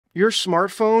Your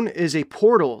smartphone is a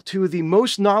portal to the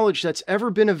most knowledge that's ever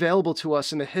been available to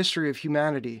us in the history of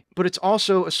humanity, but it's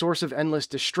also a source of endless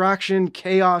distraction,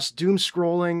 chaos, doom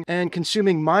scrolling, and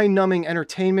consuming mind-numbing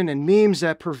entertainment and memes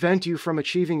that prevent you from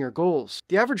achieving your goals.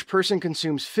 The average person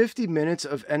consumes 50 minutes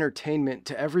of entertainment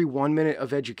to every 1 minute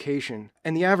of education,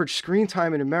 and the average screen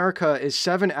time in America is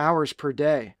 7 hours per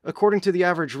day. According to the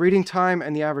average reading time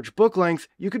and the average book length,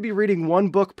 you could be reading 1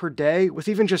 book per day with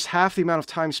even just half the amount of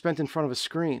time spent in front of a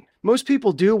screen. Most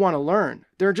people do want to learn.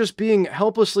 They're just being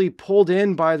helplessly pulled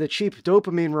in by the cheap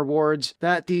dopamine rewards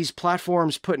that these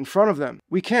platforms put in front of them.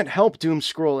 We can't help doom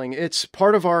scrolling. It's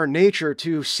part of our nature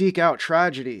to seek out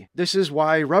tragedy. This is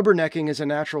why rubbernecking is a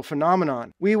natural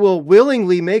phenomenon. We will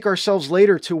willingly make ourselves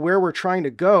later to where we're trying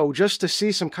to go just to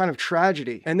see some kind of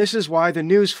tragedy. And this is why the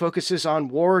news focuses on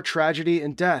war, tragedy,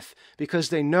 and death, because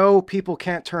they know people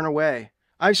can't turn away.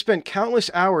 I've spent countless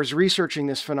hours researching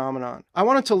this phenomenon. I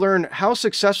wanted to learn how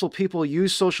successful people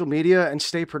use social media and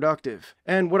stay productive.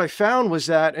 And what I found was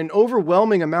that an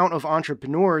overwhelming amount of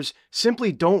entrepreneurs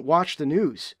simply don't watch the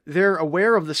news. They're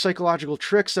aware of the psychological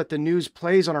tricks that the news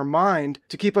plays on our mind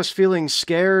to keep us feeling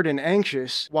scared and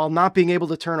anxious while not being able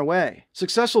to turn away.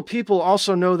 Successful people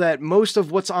also know that most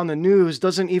of what's on the news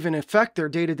doesn't even affect their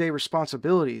day-to-day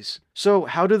responsibilities. So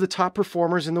how do the top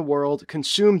performers in the world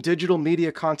consume digital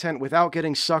media content without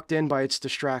getting sucked in by its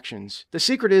distractions? The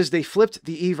secret is they flipped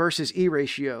the E versus E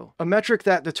ratio, a metric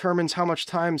that determines how much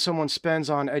time someone spends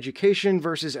on education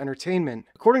versus entertainment.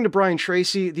 According to Brian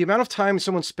Tracy, the amount of time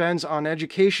someone spends on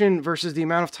education versus the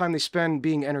amount of time they spend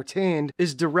being entertained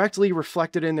is directly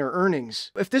reflected in their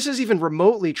earnings. If this is even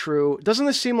remotely true, doesn't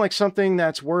this seem like something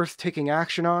that's worth taking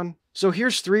action on? So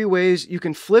here's 3 ways you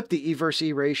can flip the E versus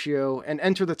E ratio and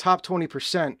enter the top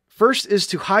 20%. First is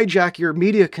to hijack your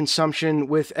media consumption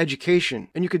with education.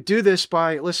 And you could do this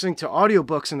by listening to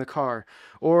audiobooks in the car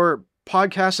or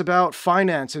podcasts about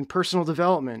finance and personal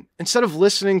development, instead of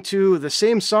listening to the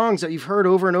same songs that you've heard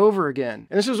over and over again.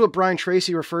 And this is what Brian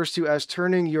Tracy refers to as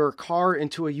turning your car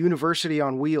into a university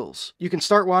on wheels. You can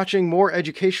start watching more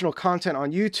educational content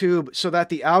on YouTube so that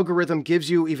the algorithm gives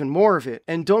you even more of it.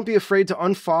 And don't be afraid to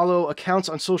unfollow accounts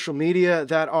on social media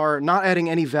that are not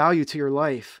adding any value to your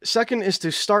life. Second is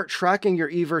to start tracking your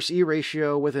E versus E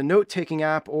ratio with a note-taking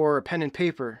app or a pen and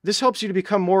paper. This helps you to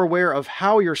become more aware of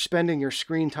how you're spending your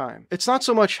screen time. It's not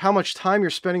so much how much time you're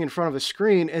spending in front of a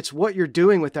screen, it's what you're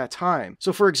doing with that time.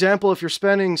 So for example, if you're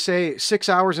spending, say, 6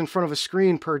 hours in front of a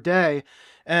screen per day,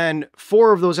 and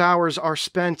 4 of those hours are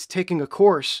spent taking a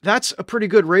course, that's a pretty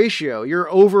good ratio.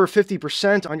 You're over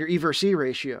 50% on your E versus E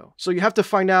ratio. So you have to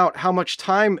find out how much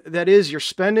time that is you're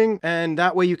spending, and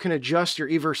that way you can adjust your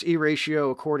E versus E ratio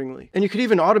accordingly. And you could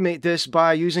even automate this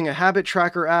by using a habit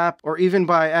tracker app, or even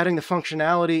by adding the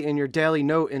functionality in your daily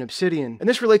note in Obsidian. And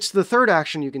this relates to the third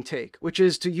action you can take, which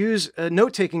is to use a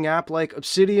note-taking app like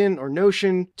Obsidian or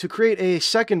Notion to create a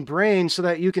second brain so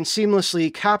that you can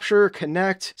seamlessly capture,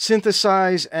 connect,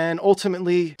 synthesize, and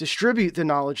ultimately distribute the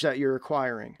knowledge that you're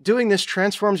acquiring. Doing this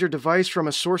transforms your device from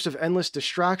a source of endless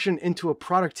distraction into a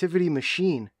productivity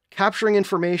machine, capturing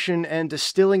information and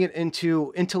distilling it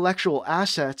into intellectual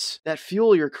assets that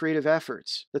fuel your creative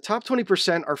efforts. The top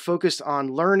 20% are focused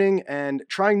on learning and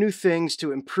trying new things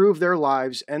to improve their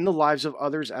lives and the lives of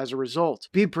others as a result.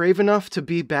 Be brave enough to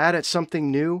be bad at something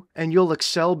new, and you'll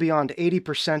excel beyond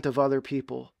 80% of other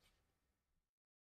people.